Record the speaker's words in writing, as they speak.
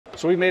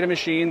So we made a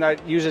machine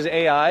that uses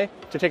AI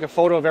to take a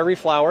photo of every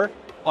flower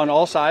on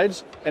all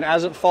sides, and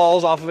as it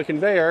falls off of a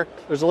conveyor,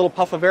 there's a little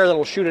puff of air that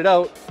will shoot it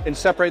out and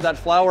separate that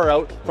flower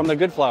out from the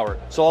good flower.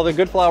 So all the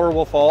good flower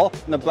will fall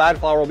and the bad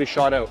flower will be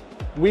shot out.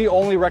 We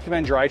only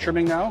recommend dry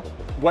trimming now.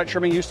 Wet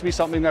trimming used to be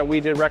something that we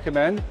did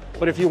recommend,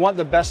 but if you want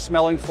the best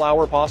smelling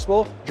flower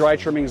possible, dry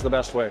trimming is the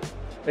best way.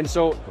 And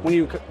so when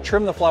you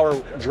trim the flower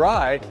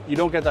dry, you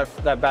don't get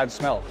that bad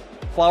smell.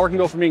 Flower can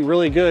go from being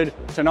really good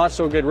to not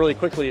so good really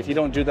quickly if you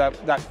don't do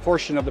that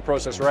portion of the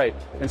process right.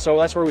 And so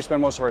that's where we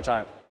spend most of our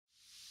time.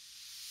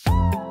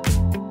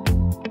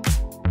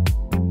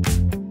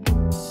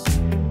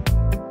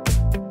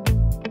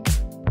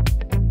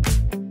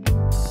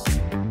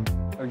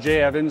 I'm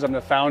Jay Evans. I'm the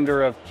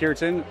founder of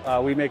Kirtan.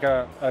 We make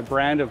a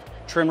brand of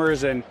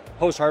trimmers and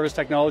post-harvest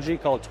technology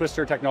called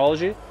Twister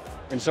Technology.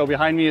 And so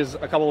behind me is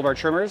a couple of our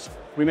trimmers.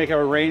 We make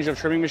a range of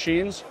trimming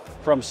machines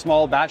from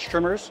small batch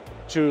trimmers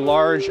to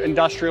large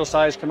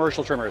industrial-sized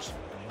commercial trimmers.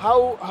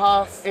 How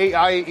has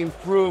AI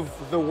improved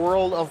the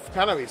world of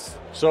cannabis?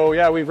 So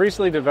yeah, we've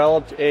recently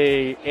developed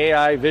a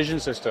AI vision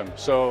system.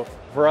 So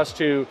for us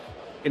to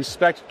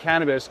inspect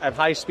cannabis at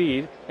high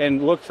speed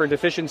and look for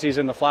deficiencies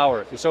in the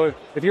flower. So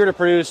if you were to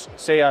produce,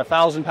 say,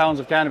 1,000 pounds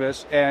of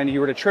cannabis and you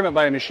were to trim it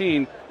by a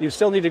machine, you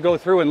still need to go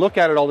through and look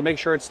at it all to make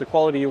sure it's the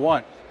quality you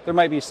want. There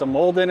might be some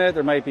mold in it,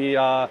 there might be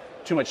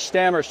too much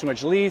stem or too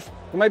much leaf,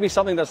 there might be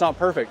something that's not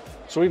perfect.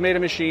 So we made a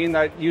machine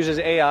that uses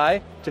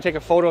AI to take a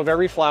photo of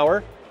every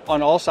flower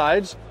on all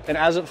sides, and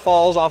as it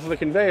falls off of a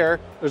conveyor,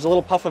 there's a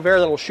little puff of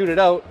air that will shoot it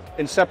out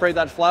and separate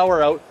that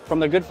flower out from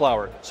the good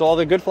flower. So all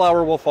the good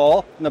flower will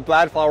fall and the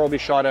bad flower will be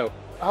shot out.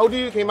 How do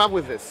you came up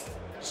with this?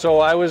 So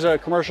I was a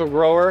commercial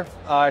grower.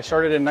 I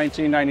started in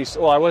 1990.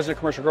 Well, I wasn't a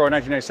commercial grower in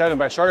 1997,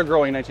 but I started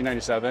growing in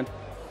 1997.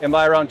 And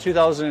by around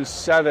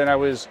 2007, I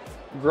was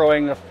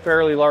growing a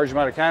fairly large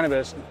amount of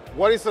cannabis.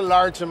 What is a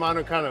large amount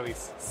of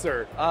cannabis,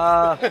 sir?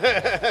 I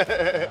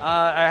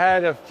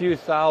had a few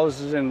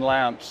thousand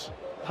lamps,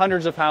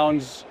 hundreds of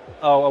pounds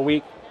a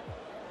week.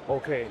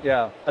 Okay.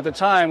 Yeah. At the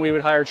time, we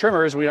would hire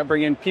trimmers. We'd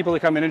bring in people to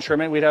come in and trim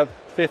it. We'd have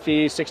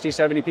 50, 60,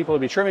 70 people to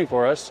be trimming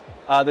for us.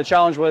 The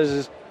challenge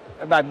was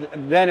back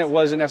then it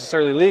wasn't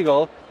necessarily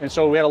legal, and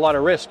so we had a lot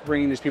of risk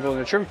bringing these people in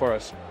to trim for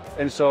us.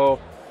 And so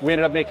we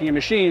ended up making a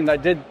machine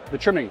that did the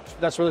trimming.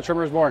 That's where the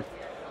trimmer was born.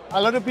 A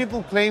lot of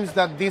people claims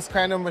that these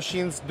kind of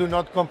machines do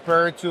not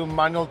compare to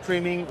manual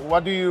trimming.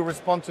 What do you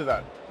respond to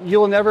that?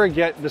 You'll never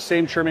get the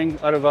same trimming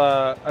out of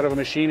a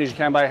machine as you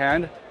can by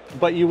hand,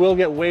 but you will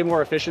get way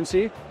more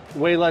efficiency,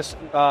 way less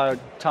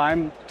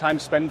time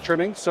spent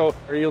trimming. So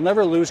you'll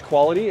never lose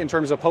quality in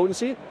terms of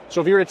potency.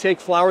 So if you were to take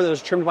flower that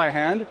was trimmed by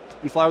hand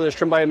and flower that was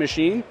trimmed by a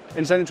machine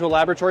and send it to a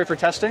laboratory for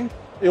testing,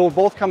 it will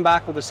both come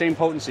back with the same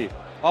potency.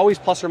 Always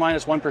plus or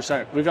minus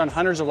 1%. We've done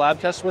hundreds of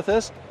lab tests with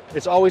this.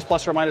 It's always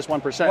plus or minus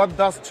 1%. What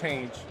does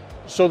change?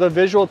 So the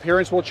visual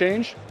appearance will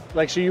change.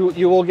 Like, so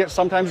you will get,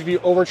 sometimes if you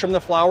over trim the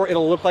flower,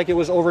 it'll look like it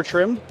was over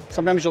trimmed.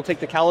 Sometimes you'll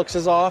take the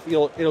calyxes off.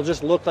 It'll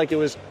just look like it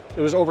was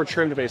over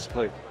trimmed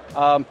basically.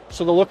 So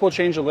the look will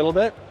change a little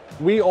bit.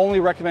 We only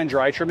recommend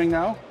dry trimming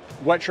now.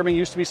 Wet trimming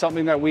used to be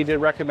something that we did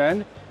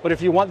recommend, but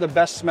if you want the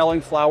best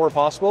smelling flower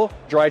possible,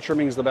 dry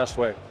trimming is the best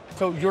way.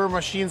 So your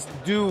machines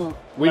do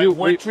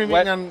wet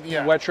trimming and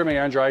yeah. Wet trimming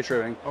and dry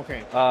trimming.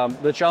 Okay.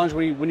 The challenge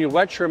when you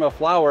wet trim a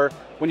flower,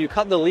 when you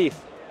cut the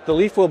leaf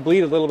will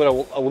bleed a little bit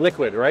of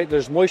liquid, right?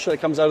 There's moisture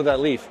that comes out of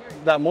that leaf.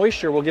 That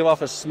moisture will give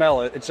off a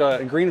smell. It's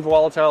a green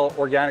volatile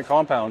organic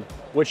compound,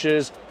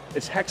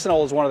 it's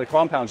hexanol is one of the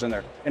compounds in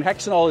there. And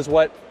hexanol is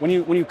what, when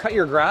you cut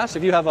your grass,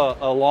 if you have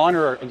a lawn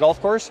or a golf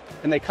course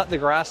and they cut the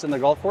grass in the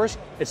golf course,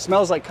 it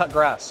smells like cut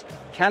grass.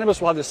 Cannabis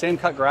will have the same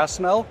cut grass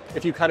smell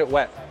if you cut it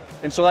wet.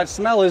 And so that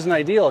smell isn't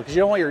ideal because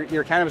you don't want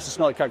your cannabis to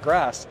smell like cut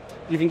grass.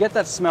 You can get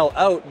that smell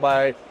out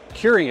by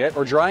curing it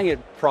or drying it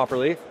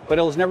properly, but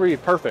it'll never be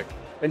perfect.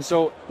 And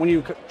so when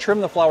you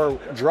trim the flower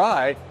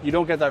dry, you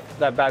don't get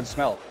that bad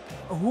smell.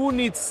 Who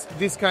needs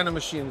these kind of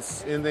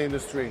machines in the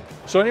industry?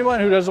 So anyone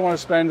who doesn't want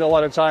to spend a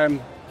lot of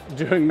time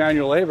doing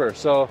manual labor.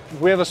 So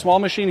we have a small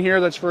machine here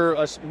that's for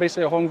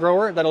basically a home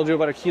grower that'll do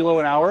about 1 kilo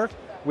an hour.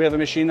 We have a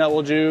machine that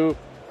will do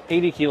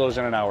 80 kilos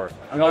in an hour.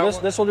 You know,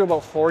 this will do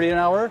about 40 an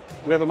hour.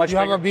 We have a much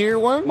a bigger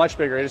one? Much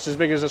bigger. It's as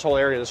big as this whole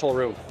area, this whole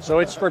room. So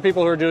it's for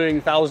people who are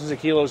doing thousands of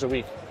kilos a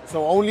week.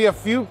 So only a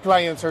few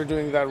clients are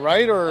doing that,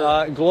 right? Or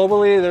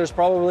globally, there's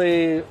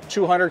probably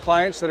 200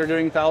 clients that are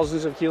doing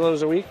thousands of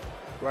kilos a week.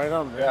 Right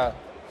on. Yeah.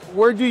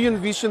 Where do you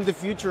envision the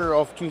future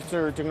of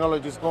Twister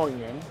Technologies going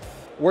in?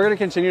 We're going to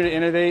continue to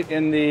innovate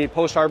in the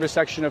post-harvest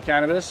section of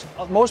cannabis.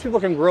 Most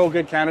people can grow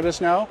good cannabis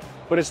now,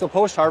 but it's the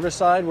post-harvest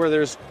side where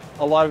there's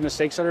a lot of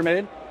mistakes that are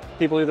made.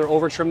 People either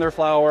over-trim their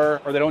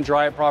flower or they don't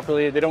dry it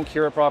properly, they don't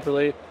cure it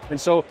properly.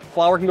 And so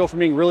flower can go from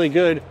being really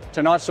good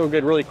to not so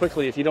good really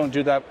quickly if you don't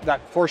do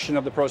that portion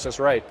of the process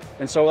right.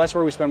 And so that's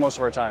where we spend most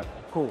of our time.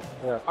 Cool.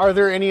 Yeah. Are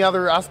there any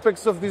other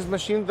aspects of this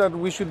machine that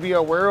we should be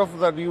aware of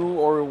that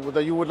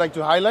you would like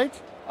to highlight?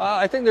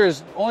 I think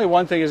there's only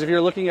one thing is if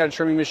you're looking at a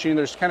trimming machine,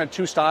 there's kind of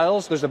two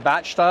styles. There's a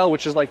batch style,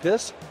 which is like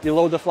this. You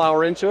load the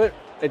flower into it,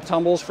 it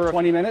tumbles for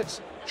 20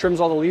 minutes, trims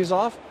all the leaves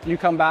off, you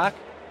come back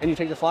and you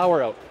take the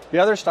flower out. The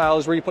other style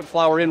is where you put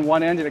flour in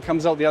one end and it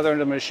comes out the other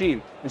end of the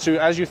machine. And so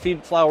as you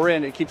feed flour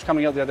in, it keeps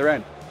coming out the other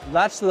end.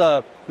 That's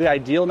the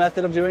ideal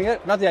method of doing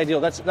it. Not the ideal,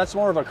 that's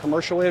more of a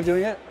commercial way of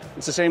doing it.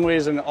 It's the same way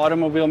as an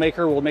automobile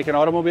maker will make an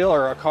automobile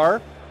or a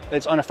car.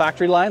 It's on a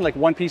factory line, like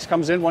one piece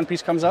comes in, one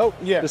piece comes out.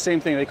 Yeah. The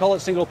same thing, they call it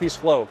single piece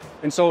flow.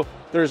 And so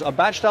there's a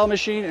batch style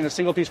machine and a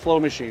single piece flow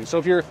machine. So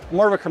if you're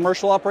more of a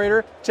commercial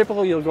operator,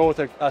 typically you'll go with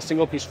a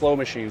single piece flow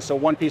machine. So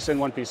one piece in,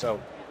 one piece out.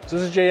 So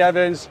this is Jay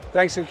Evans.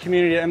 Thanks to the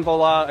community at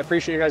Invola. I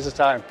appreciate you guys'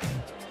 time.